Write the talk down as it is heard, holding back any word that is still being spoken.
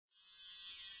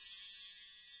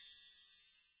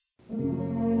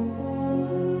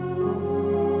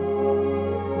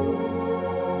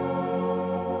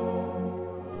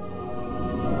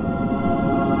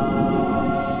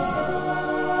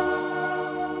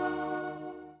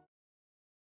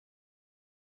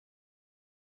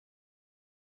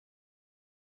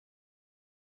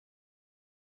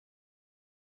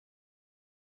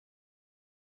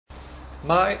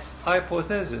My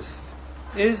hypothesis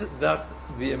is that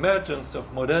the emergence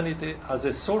of modernity as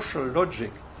a social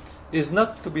logic is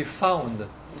not to be found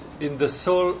in the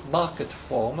sole market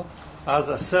form as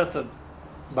asserted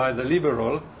by the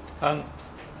liberal and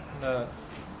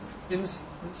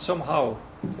somehow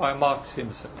by Marx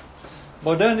himself.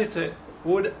 Modernity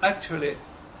would actually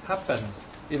happen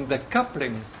in the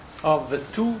coupling of the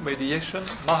two mediation,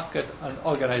 market and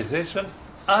organization,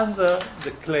 under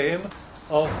the claim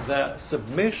of their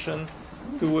submission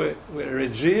to a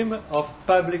regime of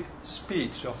public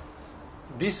speech, of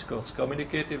discourse,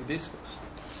 communicative discourse.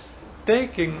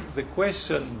 Taking the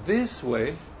question this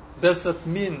way does not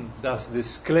mean that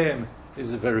this claim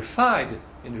is verified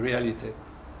in reality,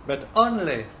 but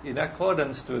only in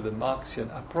accordance to the Marxian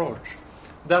approach.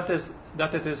 That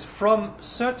it is from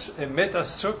such a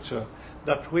metastructure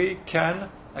that we can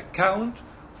account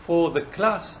for the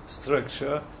class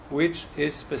structure, which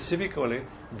is specifically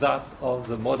that of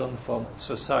the modern form of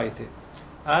society.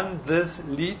 And this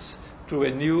leads to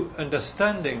a new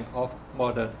understanding of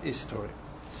modern history.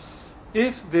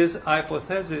 If this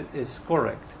hypothesis is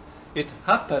correct, it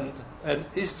happened an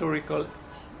historical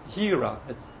era,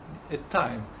 a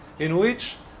time in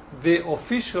which the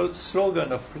official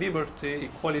slogan of liberty,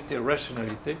 equality,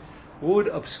 rationality would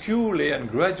obscurely and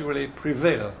gradually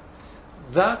prevail,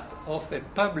 that of a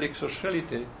public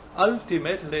sociality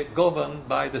ultimately governed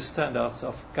by the standards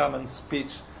of common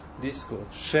speech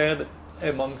discourse shared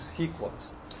amongst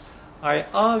equals. I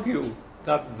argue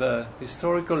that the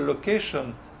historical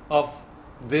location of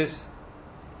this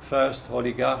first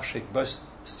oligarchic but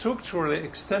structurally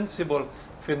extensible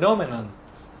phenomenon,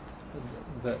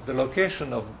 the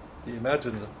location of the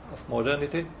emergence of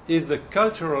modernity, is the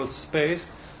cultural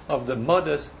space of the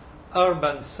modest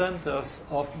urban centers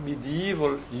of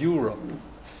medieval Europe.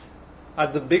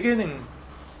 At the beginning,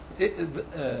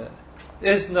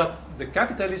 is not the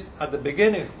capitalist at the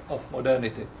beginning of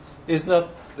modernity, is not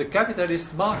the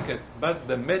capitalist market, but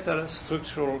the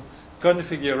meta-structural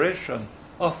configuration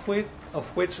of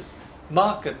which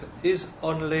market is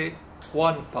only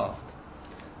one part.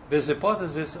 This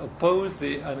hypothesis opposed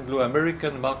the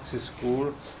Anglo-American Marxist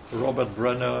school, Robert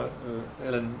Brunner,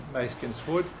 Ellen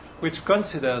Maskins-Wood, which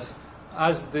considers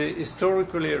as the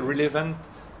historically relevant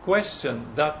question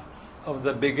that of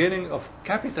the beginning of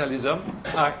capitalism,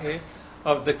 i.e.,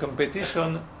 of the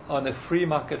competition on a free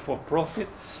market for profit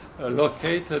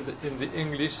located in the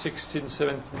English 16th,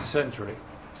 17th century.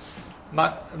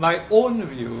 My own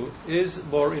view is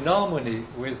more in harmony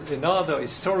with another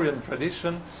historian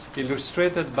tradition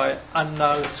illustrated by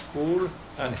Annal School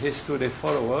and his today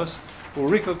followers, who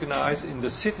recognize in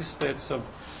the city-states of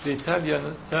the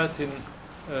Italian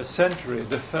 13th century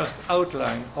the first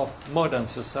outline of modern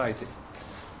society.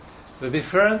 The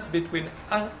difference between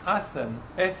Athens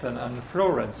and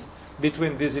Florence,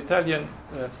 between this Italian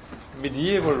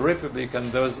medieval republic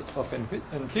and those of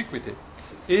antiquity,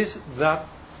 is that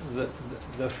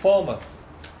the former,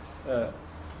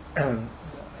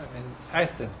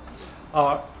 Athens,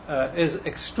 is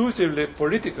exclusively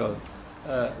political,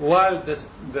 while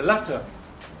the latter,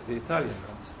 the Italian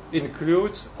ones,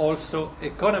 includes also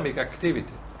economic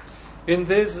activity. In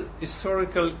this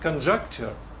historical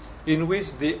conjuncture, in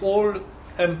which the old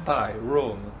empire,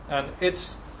 Rome, and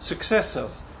its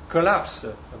successors collapsed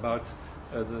about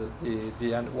the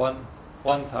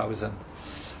 1000,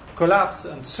 collapsed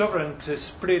and sovereignty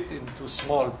split into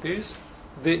small pieces,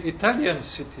 the Italian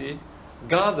city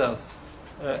gathers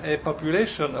a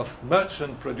population of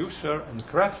merchant, producer, and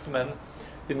craftsmen,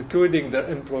 including their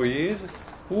employees,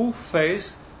 who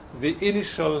face the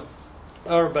initial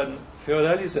urban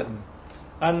feudalism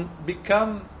and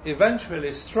become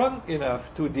eventually strong enough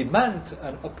to demand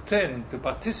and obtain to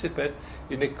participate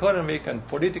in economic and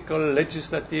political,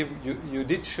 legislative,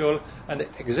 judicial, and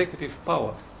executive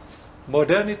power.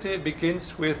 Modernity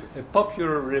begins with a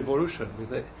popular revolution,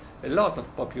 with a lot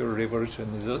of popular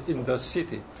revolution in the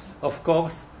city. Of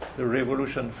course, the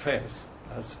revolution fails,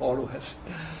 as always.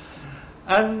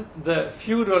 And the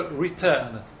feudal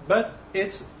return, but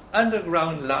its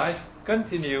underground life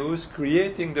continues,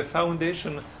 creating the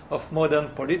foundation of modern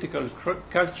political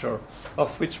culture,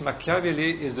 of which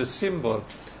Machiavelli is the symbol,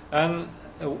 and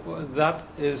that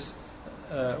is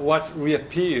what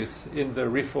reappears in the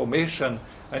Reformation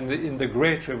and in the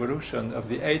Great Revolution of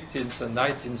the 18th and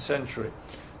 19th century.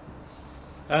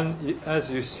 And as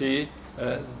you see,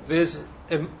 this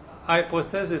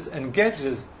hypothesis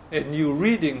engages a new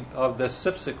reading of the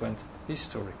subsequent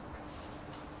history.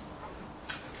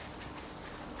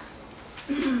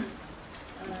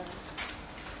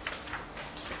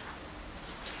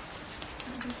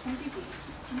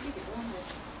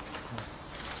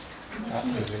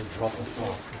 drop off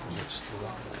because it's too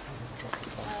long. Drop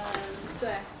off.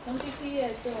 对，从第7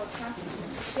页之后，他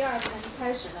第二篇一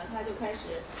开始呢，他就开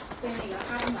始对那个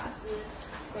哈贝马斯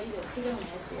在1976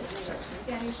年写的那个《重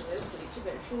建历史为主义》这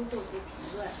本书做出评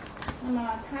论。那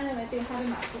么他认为这个哈贝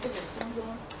马斯这本书中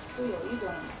就有一种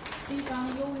西方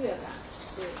优越感，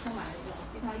对，充满了一种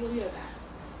西方优越感。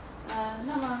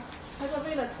那么他说，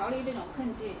为了逃离这种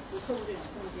困境，就克服这种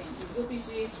困境，你就必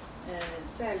须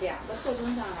在2个特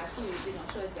征上来赋予这种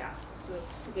设想。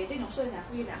就给这种设想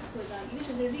赋予2个特征，一个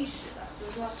是历史的，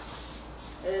就是说，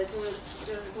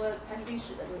就是说它是历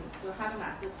史的，就是哈贝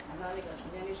马斯谈到这个重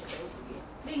建历史唯物主义；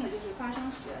另一个就是发生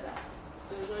学的，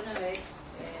就是说认为，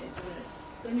就是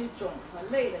根据种和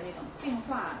类的那种进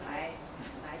化来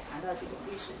谈到这种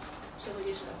历史社会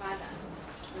历史的发展。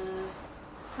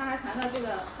他还谈到这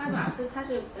个哈贝马斯，他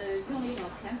是用了一种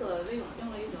前所未有，用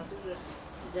了一种就是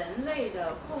人类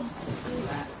的共同资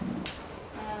源。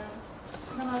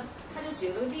那么他就举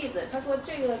了个例子，他说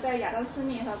这个在亚当·斯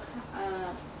密和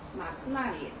马克思那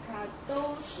里，他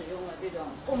都使用了这种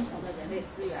共同的人类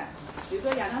资源。比如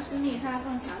说亚当·斯密他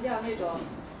更强调那种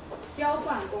交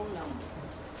换功能，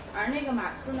而那个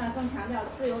马克思呢更强调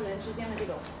自由人之间的这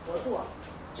种合作。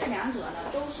这2者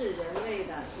呢都是人类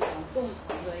的一种共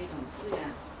同的一种资源。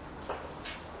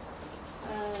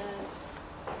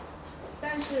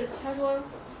但是他说，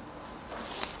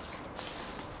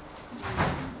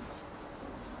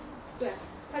对，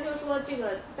他就说这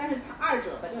个，但是他2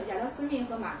者吧，就是亚当·斯密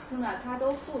和马克思呢，他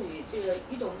都赋予这个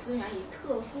一种资源以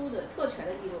特殊的特权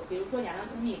的地位。比如说亚当·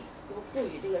斯密就赋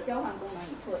予这个交换功能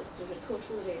以就是特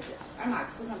殊的位置，而马克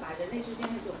思呢，把人类之间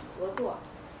的这种合作、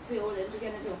自由人之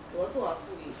间的这种合作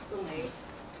赋予更为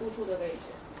突出的位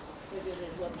置。这就是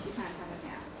说批判他们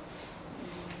俩。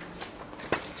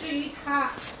至于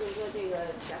他，就是说这个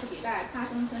雅克比代，他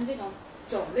声称这种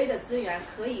种类的资源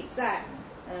可以在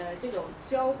这种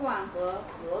交换和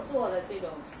合作的这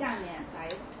种下面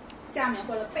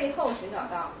或者背后寻找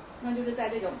到，那就是在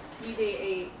这种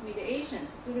mediations，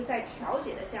 就是在调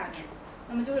解的下面，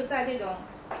那么就是在这种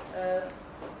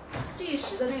即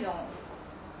时的那种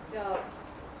叫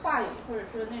话语或者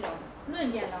是那种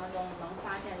论辩当中能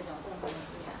发现这种共同的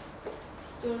资源。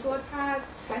就是说他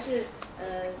还是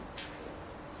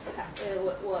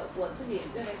我自己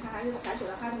认为他还是采取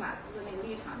了哈贝马斯的那个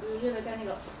立场，就是认为在那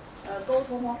个沟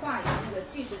通或话语的那个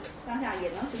即时当下也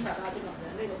能寻找到这种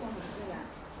人类的共同资源。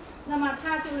那么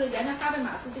他就是沿着哈贝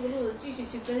马斯这个路子继续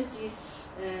去分析，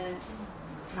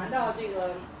谈到这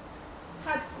个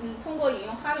他通过引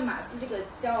用哈贝马斯这个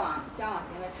交往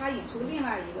行为，他引出另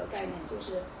外一个概念，就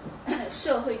是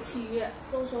社会契约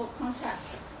social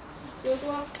contract， 就是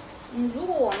说如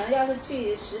果我们要是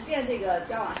去实践这个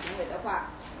交往行为的话，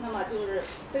那么就是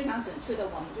非常准确的，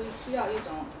我们就需要一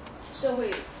种社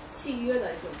会契约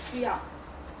的一种需要。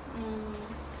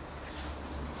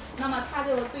那么他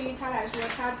就对于他来说，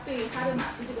他对于哈贝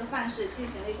马斯这个范式进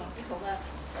行了一种不同的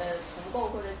重构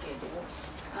或者解读。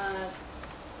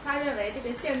他认为这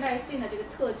个现代性的这个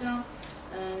特征，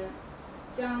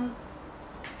将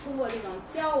通过这种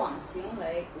交往行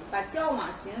为，把交往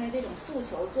行为这种诉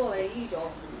求作为一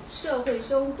种社会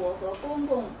生活和公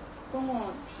共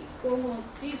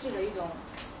机制的一种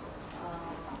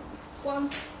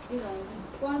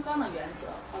官方的原则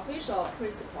official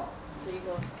principle， 是一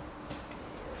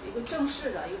个正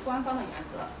式的一个官方的原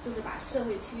则，就是把社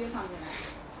会契约放进来。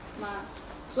那么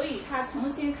所以他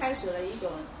重新开始了一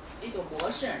种模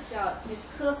式，叫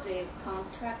discursive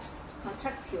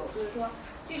contractual， 就是说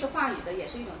既是话语的，也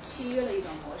是一种契约的一种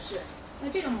模式。那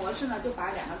这种模式呢，就把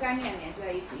2个概念联系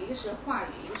在一起，一个是话语，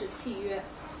一个是契约。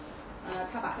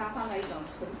他把它放在一种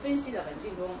纯分析的文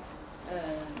件中，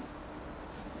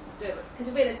对，他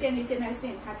就为了建立现代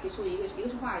性，他提出一个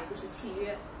是话语，一个是契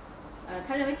约。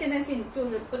他认为现代性就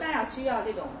是不但要需要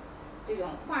这种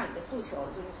话语的诉求，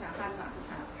就是像哈贝马斯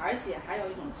谈，而且还有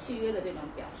一种契约的这种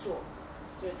表述，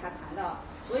就是他谈到，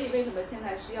所以为什么现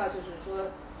在需要就是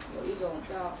说有一种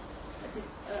叫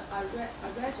a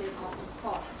regime of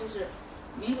discourse， 就是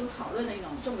民主讨论的一种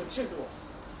政治制度，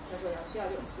他说需要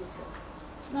这种诉求。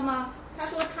那么他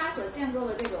说他所建构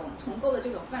的这种重构的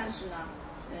这种范式呢，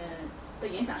的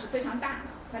影响是非常大的。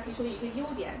他提出一个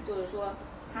优点，就是说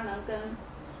它能跟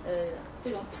这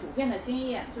种普遍的经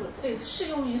验，就是对适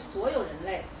用于所有人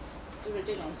类，就是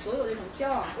这种所有这种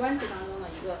交往关系当中的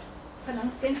一个，它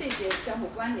能跟这些相互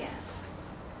关联。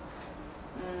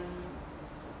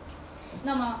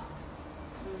那么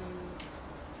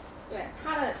对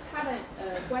他的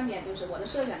观点就是，我的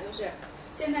设想就是，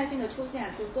现代性的出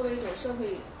现，就作为一种社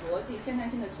会逻辑，现代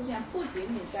性的出现不仅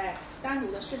仅在单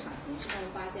独的市场形式中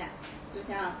发现，就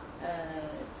像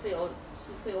自由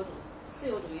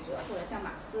主义者或者像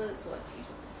马克思所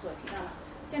所提到的，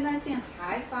现代性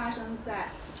还发生在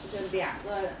就是两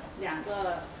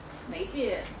个媒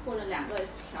介或者两个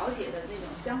调节的那种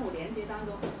相互连接当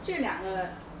中。这两个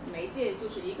媒介就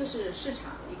是一个是市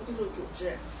场，一个就是组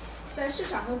织。在市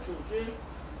场和组织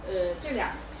这两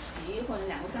极或者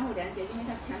两个相互连接，因为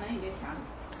它前面已经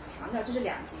强调这是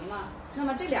两极嘛，那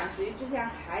么这两极之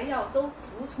下还要都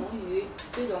服从于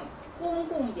这种公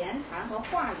共言谈和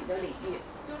话语的领域。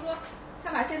就是说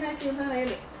它把现代性分为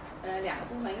两个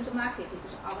部分，一个是 market， 一个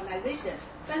是 organization，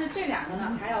 但是这两个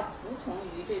呢还要服从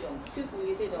于这种屈服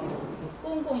于这种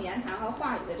公共言谈和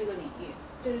话语的这个领域，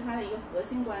这是它的一个核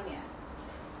心观点。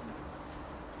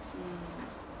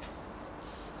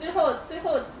最后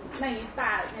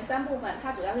那三部分，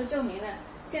它主要是证明了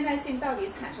现代性到底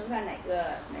产生在哪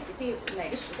个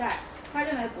时代。他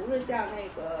认为不是像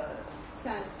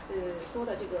说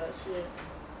的这个是，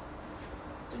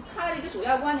就他的一个主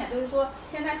要观点就是说，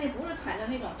现代性不是产生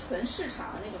那种纯市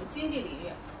场的那种经济领域，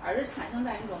而是产生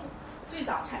在一种最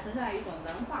早产生在一种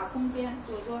文化空间，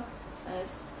就是说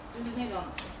就是那种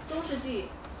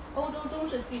欧洲中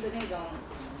世纪的那种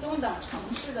中等城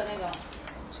市的那种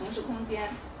城市空间，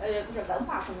不是文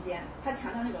化空间，他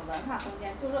强调那种文化空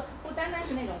间，就是说不单单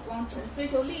是那种光纯追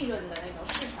求利润的那种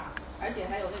市场，而且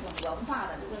还有那种文化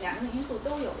的，就是两个因素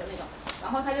都有的那种。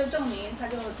然后他就证明，他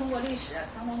就通过历史，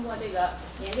他通过这个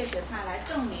年界学派来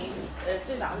证明，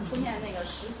最早是出现那个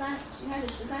应该是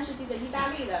13世纪的意大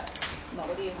利的某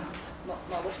个地方，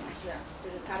某个城市，这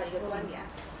是他的一个观点。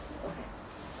OK。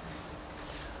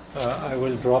I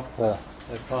will drop a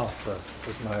part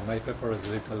because my paper is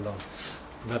a little long.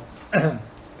 But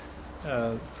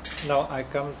now I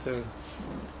come to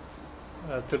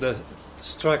the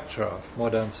structure of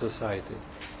modern society,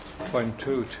 point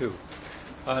 2.2,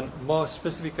 and more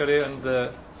specifically on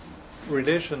the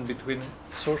relation between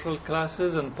social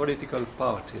classes and political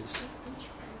parties.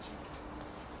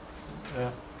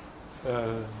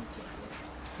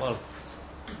 Well,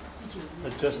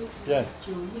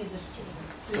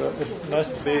 it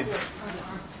must be,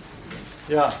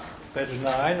 page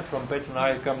 9. From page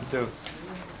 9 come to,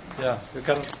 you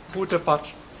can put a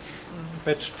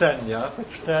page 10,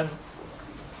 page 10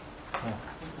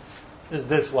 is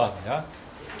this one,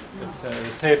 it's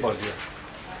a table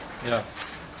here.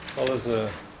 Follows a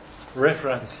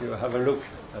reference, you have a look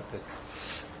at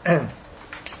it.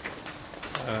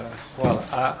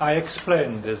 I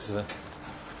explained this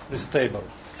table.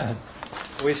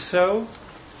 We saw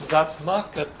that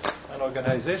market and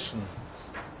organization,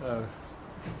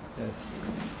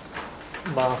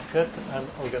 market and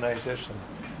organization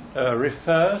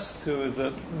refers to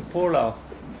the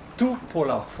two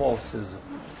polar forces,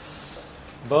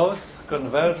 both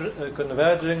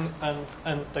converging and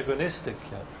antagonistic.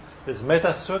 There's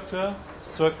metastructure,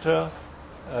 structure,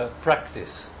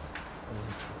 practice.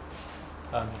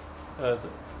 And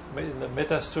in the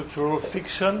metastructural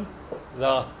fiction, there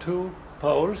are two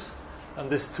poles, and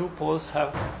these two poles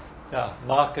have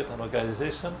market and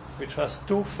organization, which has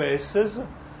two faces,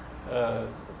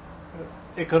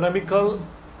 economical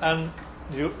and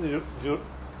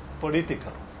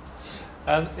political.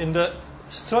 And in the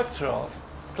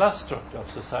class structure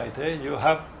of society, you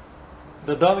have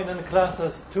the dominant class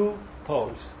has two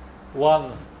poles,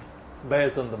 one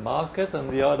based on the market and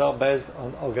the other based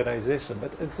on organization.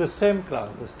 But it's the same class.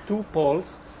 There's two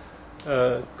poles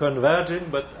converging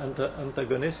but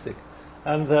antagonistic.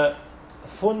 And the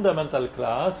fundamental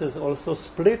class is also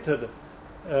splitted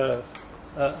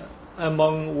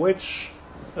among which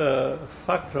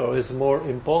factor is more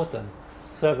important,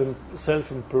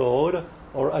 self-employed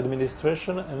or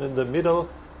administration, and in the middle,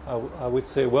 I would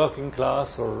say working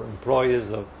class or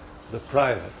employees of the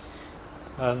private.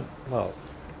 And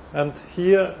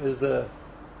here is the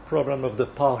problem of the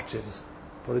parties,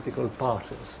 political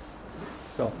parties.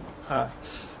 So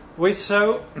we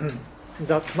saw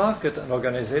that market and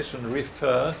organization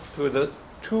refer to the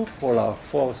two polar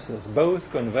forces,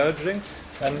 both converging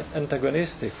and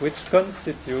antagonistic, which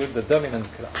constitute the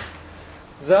dominant class.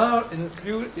 There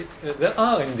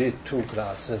are indeed two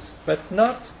classes, but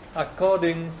not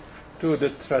according to the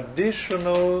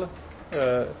traditional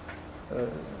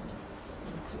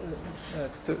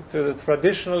to the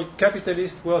traditional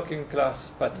capitalist working class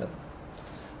pattern.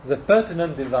 The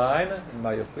pertinent divide, in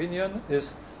my opinion,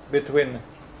 is between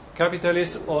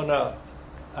capitalist owner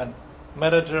and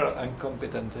manager and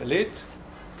competent elite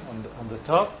on the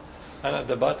top, and at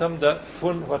the bottom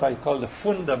what I call the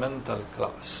fundamental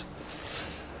class.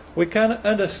 We can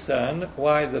understand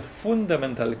why the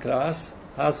fundamental class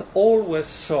has always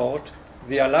sought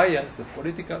the alliance, the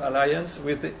political alliance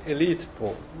with the elite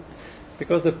pole,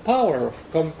 because the power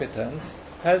of competence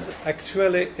has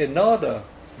actually another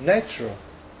nature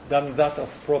than that of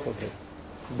property.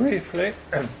 Briefly,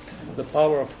 the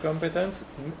power of competence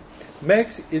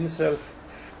makes itself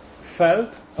felt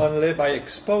only by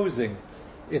exposing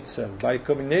itself, by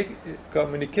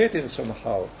communicating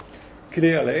somehow.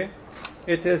 Clearly,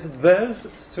 it is thus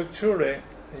structurally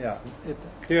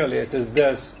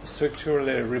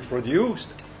reproduced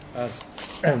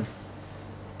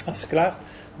as class,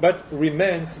 but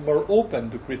remains more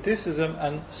open to criticism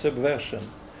and subversion.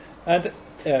 And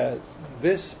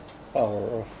this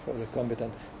power of the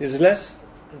competent is less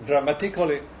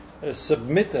dramatically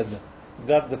submitted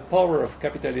than the power of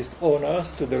capitalist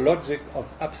owners to the logic of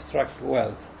abstract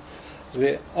wealth.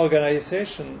 The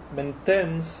organization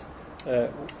maintains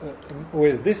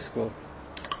with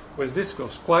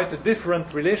discourse quite a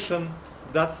different relation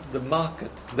that the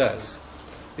market does.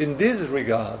 In this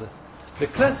regard, the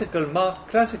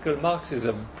classical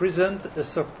Marxism presents a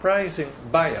surprising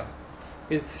bias.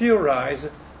 It theorized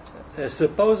a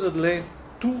supposedly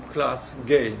two-class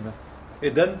game,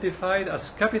 identified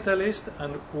as capitalist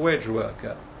and wage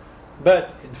worker.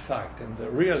 But, in fact, in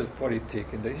the real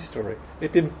politic, in the history,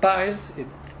 it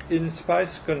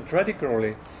inspires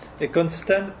contradictorily a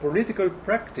constant political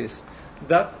practice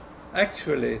that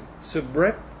actually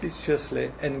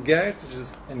surreptitiously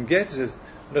engages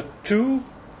not two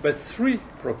but three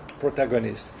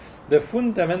protagonists. The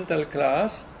fundamental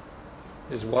class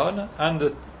is one,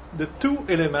 and the two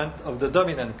elements of the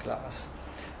dominant class,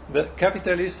 the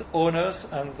capitalist owners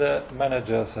and the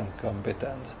managers and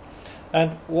competent.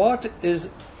 And what is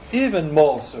even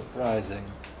more surprising,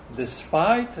 this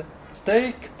fight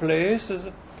takes place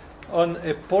on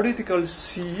a political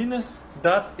scene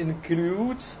that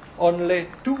includes only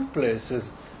two places,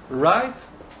 right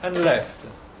and left,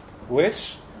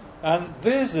 which, and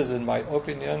this is in my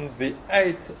opinion the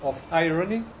height of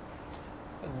irony,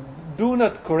 do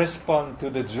not correspond to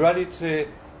the duality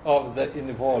of the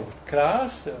involved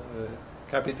class,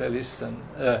 capitalist and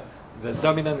the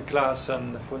dominant class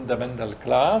and fundamental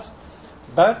class,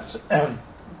 but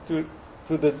to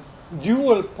the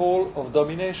dual pole of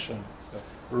domination.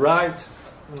 Right,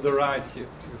 on the right you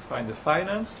find the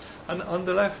finance, and on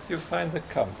the left you find the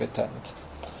competent.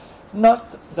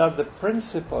 Not that the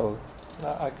principle,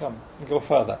 go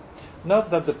further, not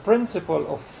that the principle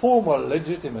of formal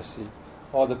legitimacy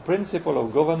or the principle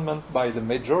of government by the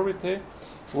majority,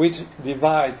 which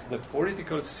divides the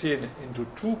political scene into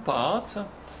two parts,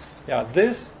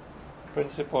 this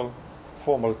principle,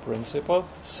 formal principle,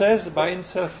 says by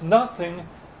itself nothing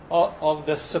of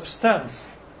the substance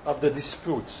of the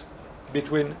disputes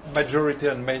between majority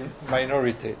and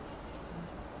minority,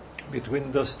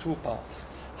 between those two parts.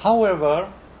 However,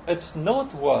 it's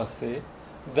noteworthy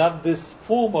that this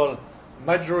formal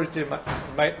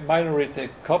majority-minority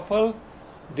couple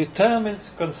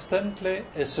determines constantly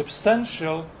a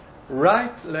substantial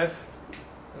right-left,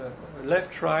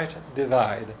 left-right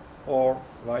divide, or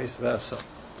vice versa.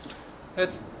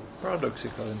 It's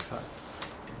paradoxical, in fact.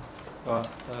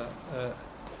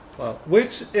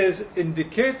 Which is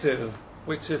indicative,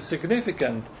 which is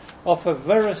significant of a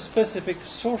very specific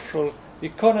social,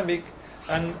 economic,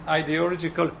 and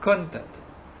ideological content.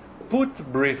 Put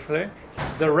briefly,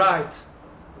 the right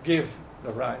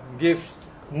gives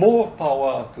more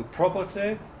power to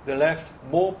property, the left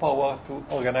more power to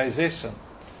organization.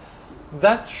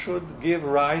 That should give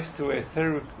rise to a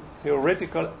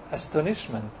theoretical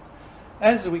astonishment.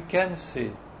 As we can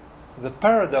see, the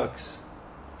paradox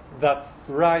that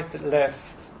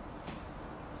right-left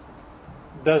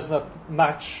does not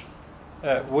match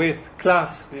with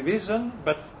class division,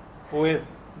 but with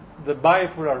the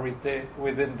bipolarity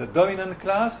within the dominant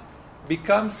class,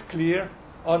 becomes clear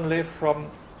only from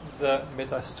the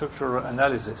metastructural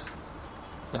analysis.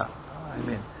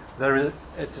 It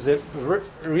is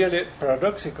really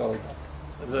paradoxical.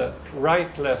 The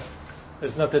right-left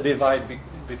is not a divide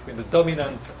between the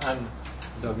dominant and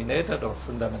dominated or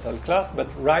fundamental class, but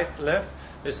right-left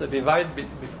is a divide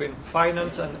between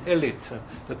finance and elite,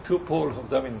 the two poles of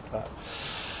dominant class.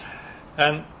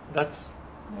 And that's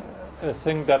a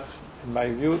thing that, in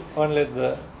my view, only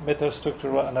the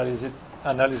metastructural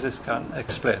analysis can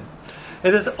explain.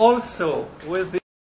 It is also with the